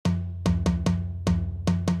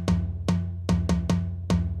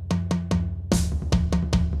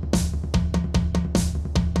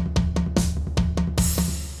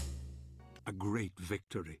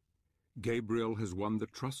victory. Gabriel has won the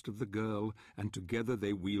trust of the girl, and together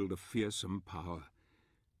they wield a fearsome power.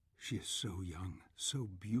 She is so young, so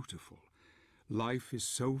beautiful. Life is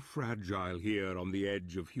so fragile here on the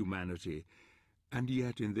edge of humanity, and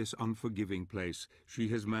yet in this unforgiving place she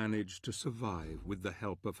has managed to survive with the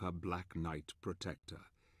help of her Black Knight protector.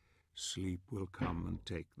 Sleep will come and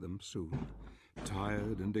take them soon.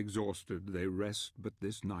 Tired and exhausted, they rest but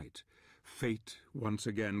this night. Fate once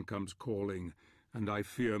again comes calling, and I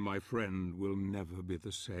fear my friend will never be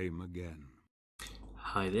the same again.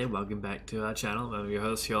 Hi there, welcome back to our channel. I'm your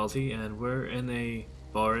host, Yalty, and we're in a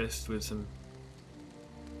forest with some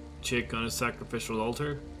chick on a sacrificial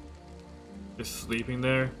altar. Just sleeping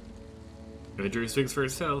there. Imagery speaks for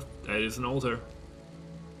itself. That is an altar.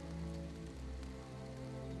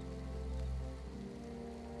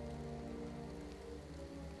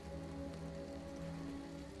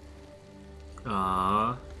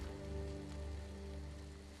 Ah,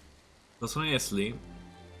 that's when I asleep.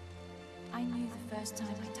 I knew the first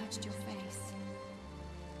time I touched your face.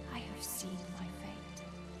 I have seen my fate.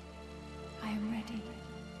 I am ready.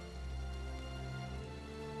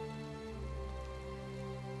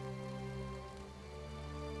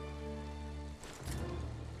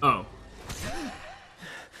 Oh.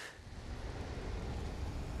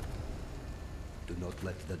 Do not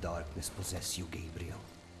let the darkness possess you, Gabriel.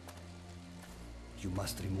 You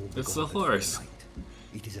must remove It's the the horse. light.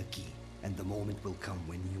 It is a key, and the moment will come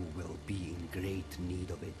when you will be in great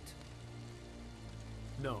need of it.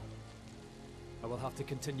 No. I will have to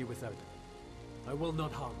continue without it. I will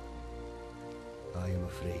not harm. I am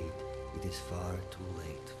afraid it is far too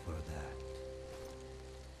late for that.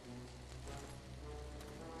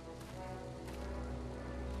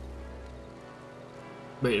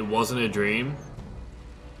 Wait, it wasn't a dream?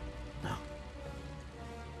 No.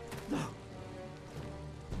 No.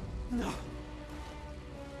 No.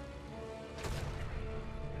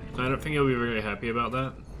 I don't think he'll be very happy about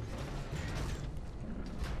that.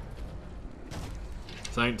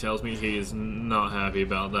 Something tells me he is not happy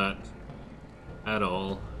about that at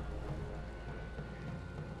all.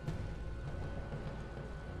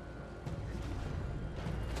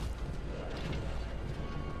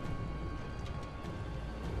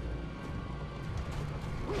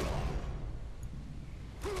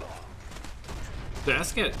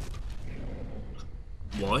 Basket.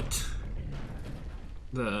 What?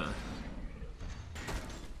 The.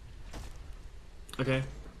 Okay,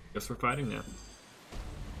 guess we're fighting now.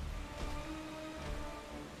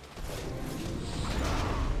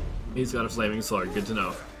 He's got a flaming sword, good to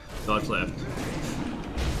know. Dodge left.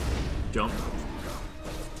 Jump.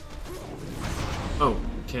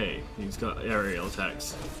 Okay, he's got aerial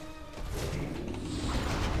attacks.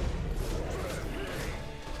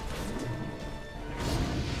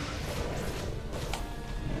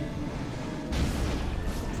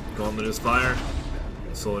 Gauntlet is fire.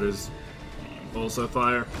 Sword is also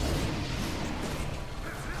fire.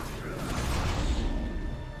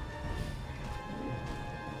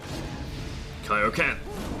 Kaioken.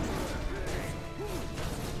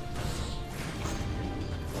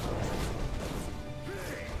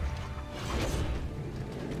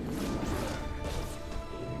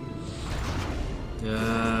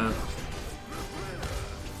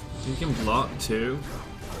 You can block too.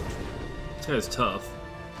 This guy's tough.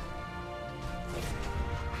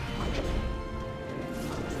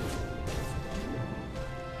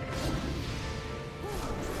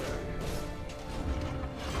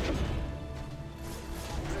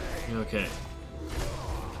 Okay.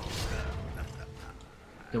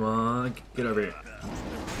 Come on, get over here.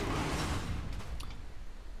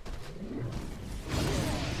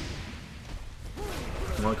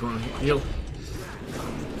 Come on, heal.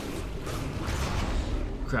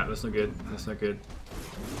 Crap, that's not good. That's not good.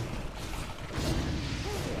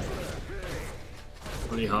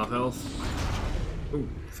 Only half health. Ooh.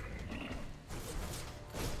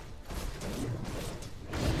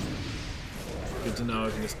 Good to know I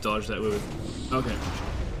can just dodge that with it. Okay.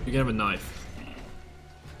 You can have a knife.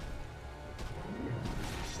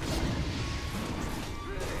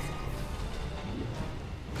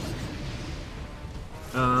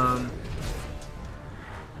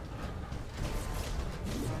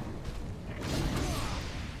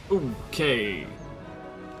 Okay.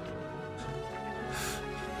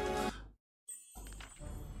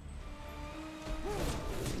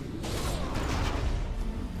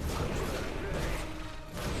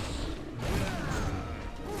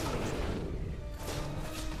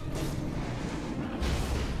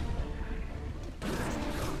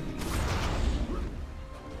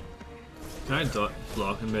 Can I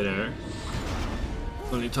block in midair?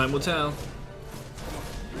 Only time will tell.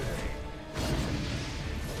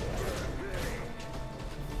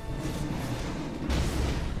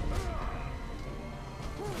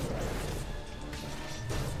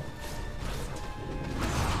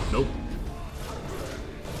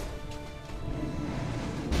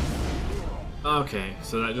 Okay,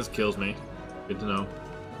 so that just kills me. Good to know.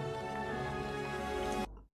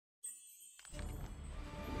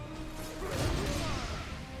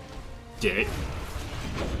 Dick.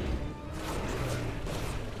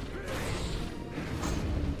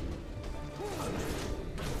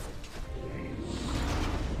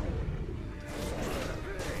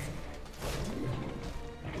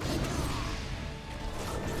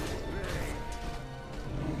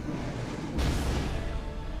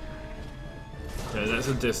 Yeah, that's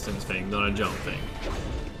a distance thing, not a jump thing.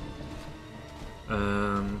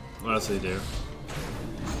 What else do they do?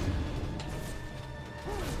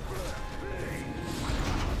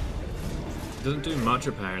 Doesn't do much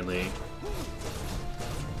apparently.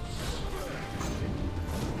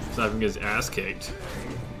 Aside from his ass kicked.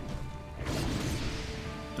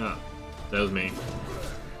 Oh, that was me.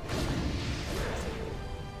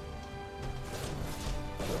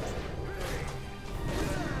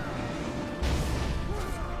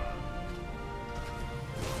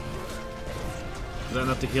 Is that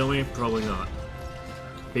enough to heal me? Probably not.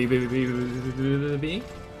 B.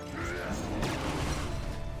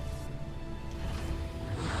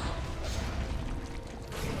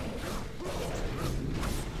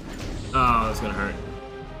 Oh, that's gonna hurt.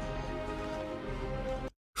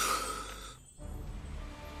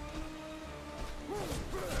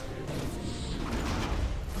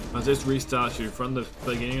 I'll just restart you from the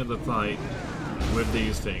beginning of the fight with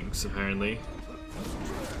these things, apparently.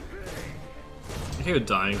 I think you're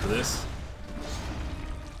dying for this.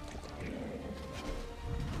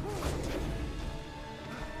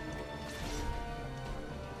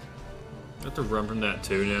 I have to run from that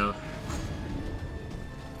too now.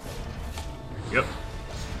 Yep.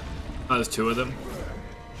 Oh, there's two of them.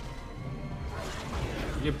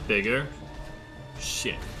 You're bigger.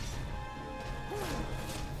 Shit.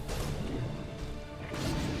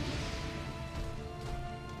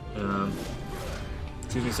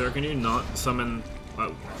 Excuse me, sir, can you not summon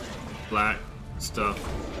black stuff?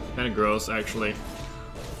 Kinda gross, actually.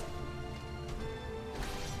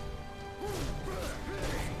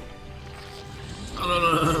 Oh, no.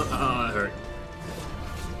 Oh, that hurt.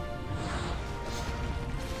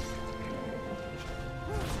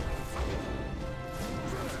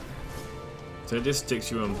 So it just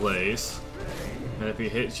sticks you in place, and if he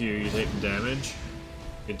hits you, you take damage.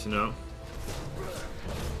 Good to know.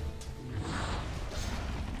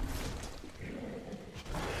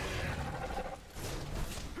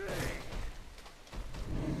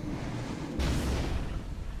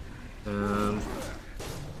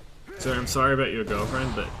 Sir, I'm sorry about your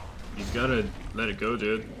girlfriend, but you gotta let it go,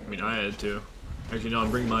 dude. I mean, I had to. Actually, no, I'm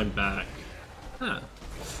bringing mine back. Huh.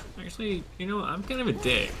 Actually, you know what? I'm kind of a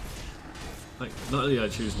dick. Like, not only did I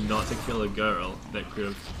choose not to kill a girl that could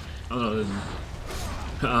have... Oh no,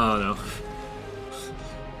 oh no.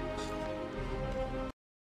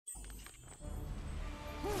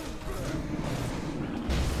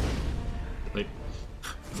 Like,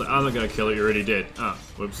 it's like, I'm not gonna kill her, you already did. Ah,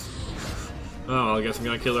 whoops. Oh, well, I guess I'm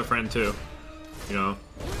gonna kill her friend too. You know.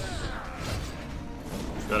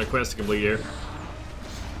 Got a quest to complete here.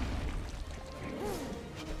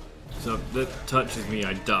 So if that touches me,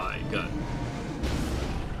 I die. Got it.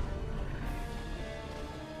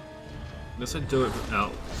 Unless I do it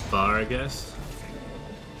out far, I guess.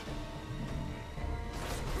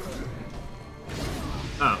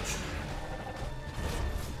 Ouch.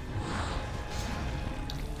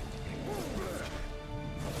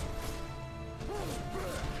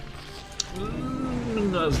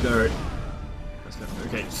 That's gonna hurt.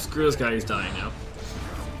 Okay, screw this guy, he's dying now.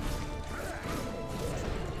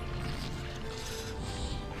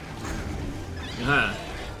 Aha.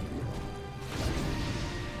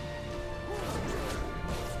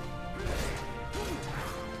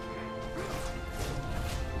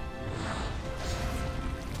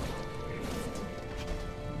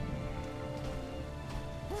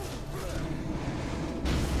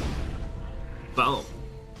 Boom.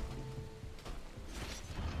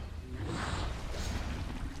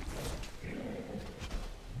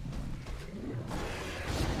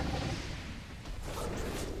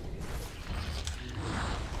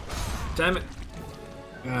 Damn it!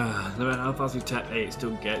 No matter how fast you tap A, it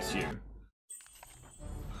still gets you.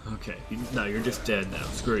 Okay, no, you're just dead now.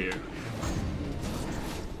 Screw you.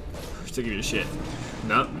 Still give you shit.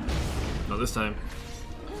 Nope. Not this time.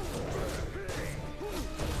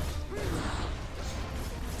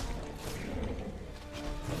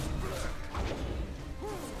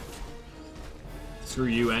 Screw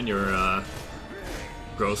you and your,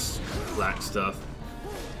 gross black stuff.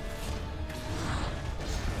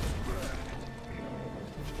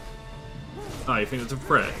 Oh, you think it's a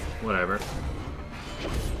threat? Whatever.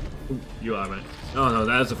 Ooh, you are, man. Oh no,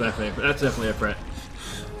 that's definitely a threat.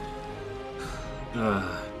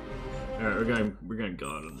 Alright, we're going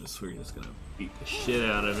God on this. We're just gonna beat the shit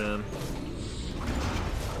out of him.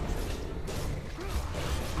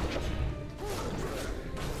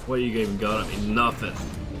 What you even got at me? Nothing.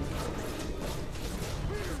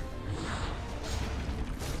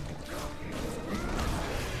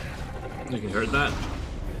 You can hurt that.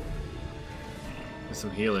 Get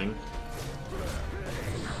some healing.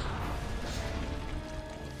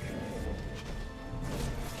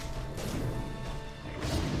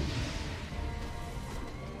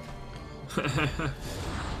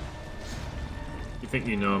 You think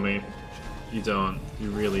you know me? You don't.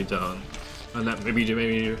 You really don't. And that maybe you do.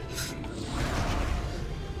 Maybe you do.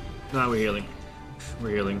 Nah, we're healing.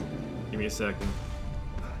 We're healing. Give me a second.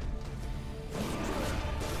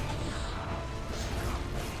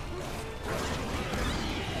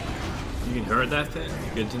 You can hurt that thing?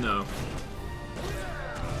 Good to know.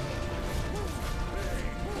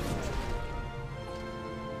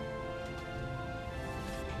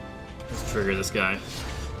 Let's trigger this guy.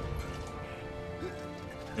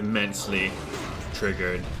 Immensely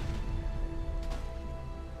triggered.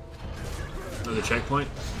 Another checkpoint?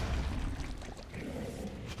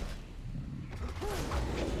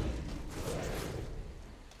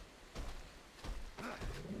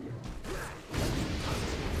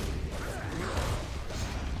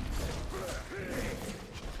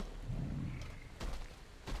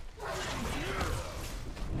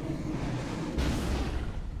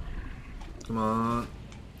 Come on.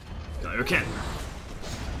 Got your cat.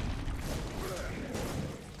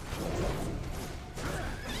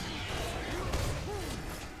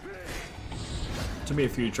 Took me a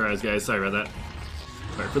few tries, guys. Sorry about that.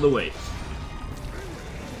 Sorry for the wait.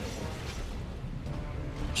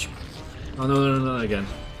 Oh, no, again.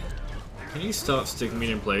 Can you stop sticking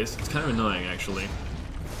me in place? It's kind of annoying, actually.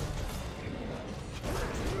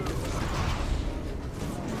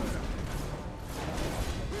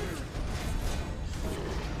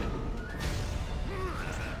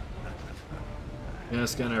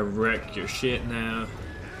 Just gonna wreck your shit now.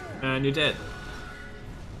 And you're dead.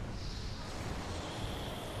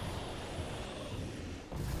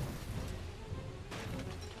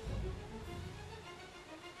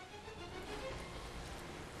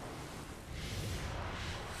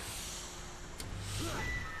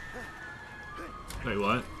 Wait,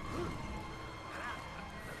 what?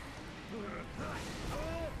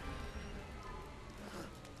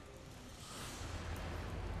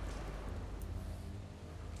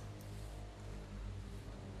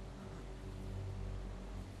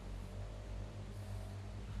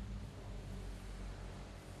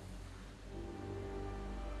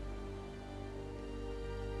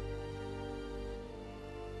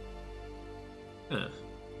 Huh.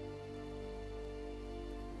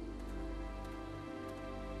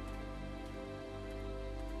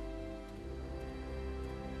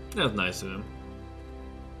 That was nice of him.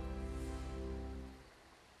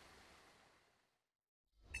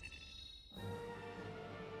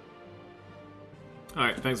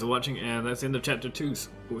 Alright, thanks for watching, and that's the end of chapter 2. So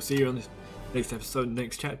we'll see you on the next episode,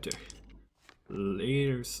 next chapter.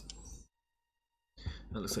 Laters.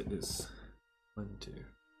 That looks like this. 1, 2.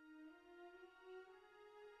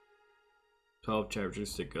 12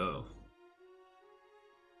 chapters to go.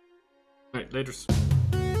 Alright, laters.